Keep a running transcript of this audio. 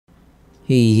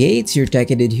Hey, it's your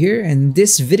Techy here, and in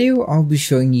this video I'll be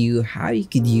showing you how you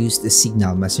could use the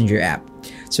Signal Messenger app.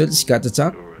 So let's cut the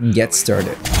talk and get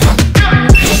started.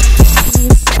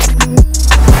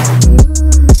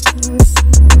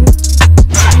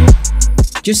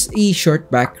 Just a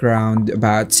short background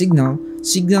about Signal.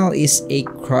 Signal is a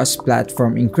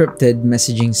cross-platform encrypted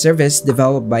messaging service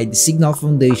developed by the Signal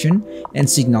Foundation and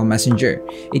Signal Messenger.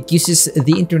 It uses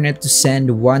the internet to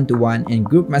send one-to-one and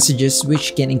group messages,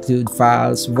 which can include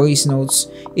files, voice notes,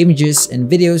 images, and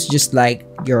videos, just like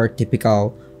your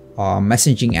typical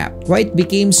messaging app. Why it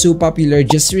became so popular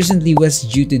just recently was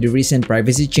due to the recent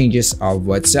privacy changes of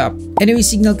WhatsApp. Anyway,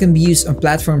 Signal can be used on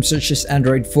platforms such as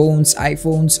Android phones,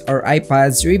 iPhones, or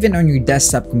iPads, or even on your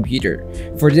desktop computer.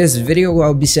 For this video,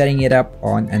 I'll be setting it up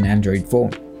on an Android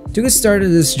phone. To get started,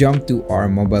 let's jump to our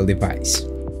mobile device.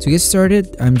 To get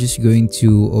started, I'm just going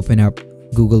to open up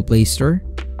Google Play Store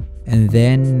and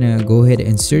then go ahead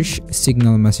and search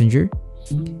Signal Messenger.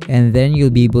 And then you'll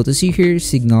be able to see here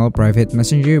Signal Private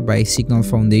Messenger by Signal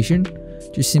Foundation.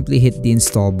 Just simply hit the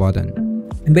install button.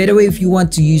 And by the way, if you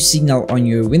want to use Signal on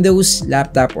your Windows,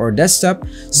 laptop, or desktop,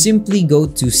 simply go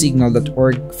to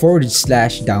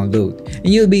signal.org/download and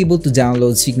you'll be able to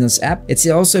download Signal's app. It's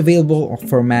also available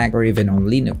for Mac or even on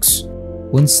Linux.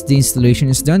 Once the installation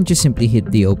is done, just simply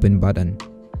hit the open button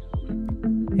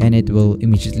and it will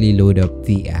immediately load up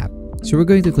the app. So we're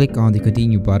going to click on the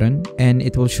continue button and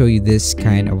it will show you this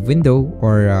kind of window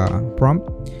or prompt,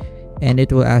 and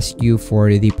it will ask you for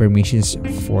the permissions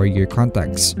for your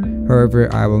contacts. However,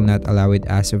 I will not allow it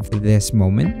as of this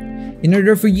moment. In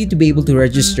order for you to be able to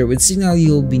register with Signal,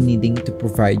 you'll be needing to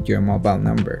provide your mobile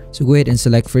number. So go ahead and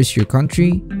select first your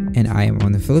country, and I am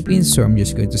on the Philippines, so I'm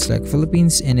just going to select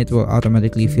Philippines and it will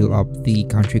automatically fill up the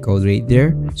country code right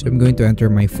there. So I'm going to enter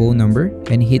my phone number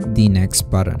and hit the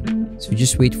next button. So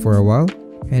just wait for a while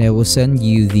and I will send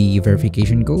you the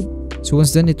verification code. So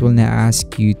once done, it will now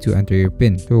ask you to enter your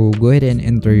PIN. So go ahead and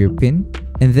enter your PIN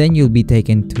and then you'll be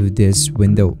taken to this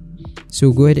window.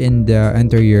 So go ahead and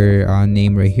enter your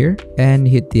name right here and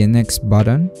hit the next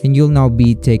button and you'll now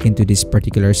be taken to this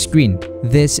particular screen.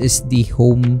 This is the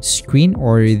home screen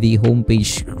or the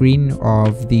homepage screen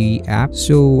of the app.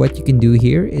 So what you can do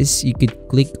here is you could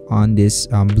click on this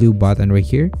blue button right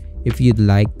here if you'd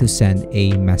like to send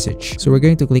a message. So we're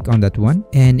going to click on that one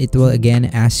and it will again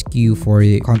ask you for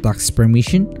the contacts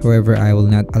permission. However, I will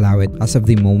not allow it as of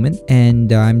the moment,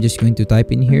 and I'm just going to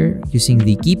type in here using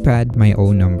the keypad my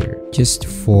own number just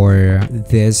for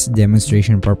this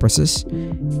demonstration purposes.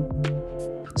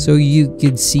 So you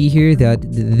could see here that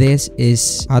this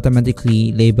is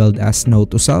automatically labeled as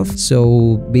note to self.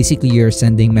 So basically you're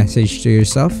sending message to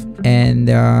yourself. And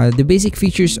the basic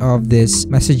features of this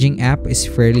messaging app is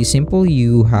fairly simple.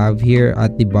 You have here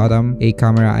at the bottom a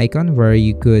camera icon where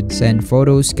you could send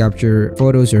photos, capture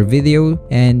photos or video,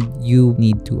 and you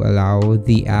need to allow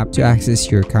the app to access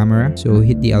your camera. So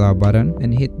hit the allow button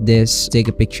and hit this take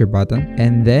a picture button,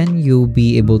 and then you'll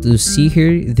be able to see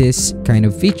here this kind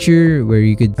of feature where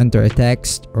you could enter a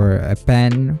text or a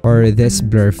pen or this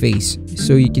blur face.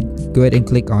 So you could go ahead and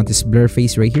click on this blur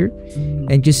face right here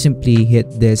and just simply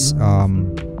hit this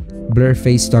blur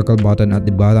face toggle button at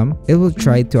the bottom. It will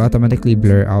try to automatically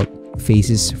blur out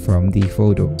faces from the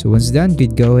photo. So once done,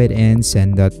 you'd go ahead and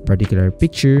send that particular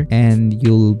picture and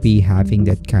you'll be having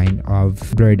that kind of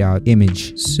blurred out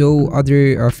image. So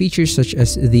other features such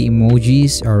as the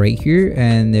emojis are right here,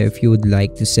 and if you would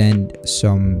like to send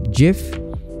some GIF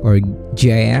or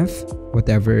GIF,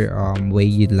 whatever way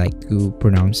you'd like to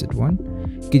pronounce it one,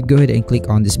 you could go ahead and click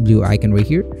on this blue icon right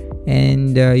here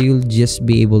and you'll just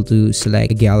be able to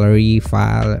select a gallery,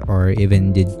 file, or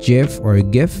even the GIF or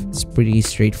GIF. It's pretty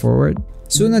straightforward.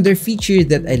 So another feature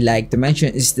that I'd like to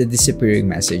mention is the disappearing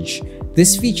message.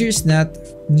 This feature is not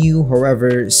new,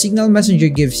 however, Signal Messenger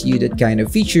gives you that kind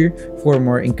of feature for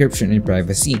more encryption and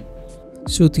privacy.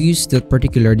 So to use that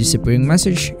particular disappearing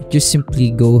message, just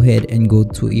simply go ahead and go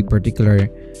to a particular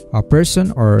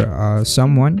person or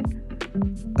someone.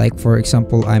 Like for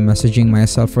example, I'm messaging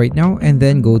myself right now, and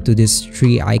then go to this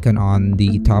tree icon on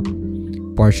the top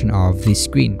portion of the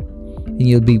screen and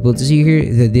you'll be able to see here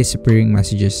the disappearing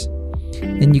messages,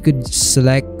 and you could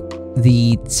select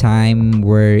the time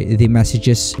where the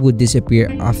messages would disappear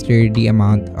after the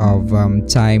amount of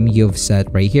time you've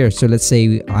set right here. So let's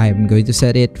say I'm going to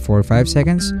set it for 5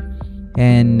 seconds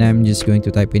and I'm just going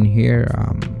to type in here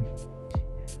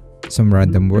some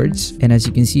random words, and as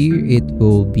you can see here, it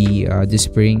will be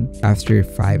disappearing after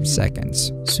 5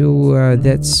 seconds. So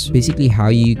that's basically how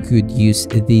you could use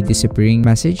the disappearing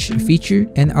message feature,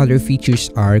 and other features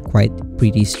are quite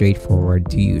pretty straightforward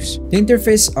to use. The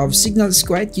interface of Signal is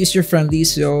quite user-friendly,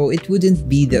 so it wouldn't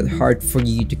be that hard for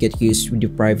you to get used with the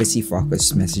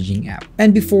privacy-focused messaging app.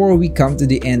 And before we come to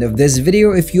the end of this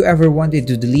video, if you ever wanted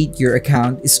to delete your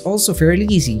account, it's also fairly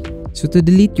easy. So to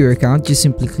delete your account, just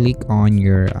simply click on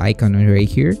your icon right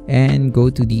here and go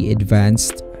to the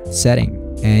advanced setting,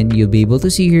 and you'll be able to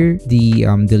see here the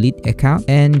delete account,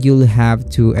 and you'll have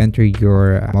to enter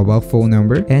your mobile phone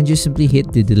number and just simply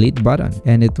hit the delete button,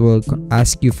 and it will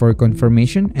ask you for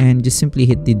confirmation, and just simply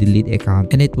hit the delete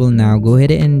account, and it will now go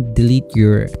ahead and delete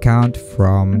your account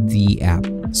from the app.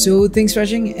 So thanks for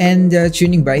watching and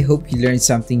tuning by. Hope you learned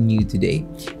something new today,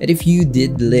 and if you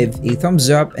did, leave a thumbs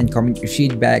up and comment your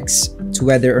feedbacks to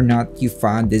whether or not you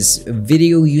found this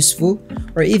video useful,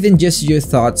 or even just your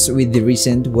thoughts with the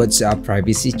recent WhatsApp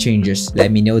privacy changes.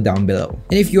 Let me know down below.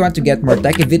 And if you want to get more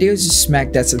techy videos, just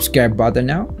smack that subscribe button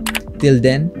now. Till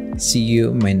then, see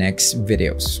you in my next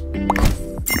videos.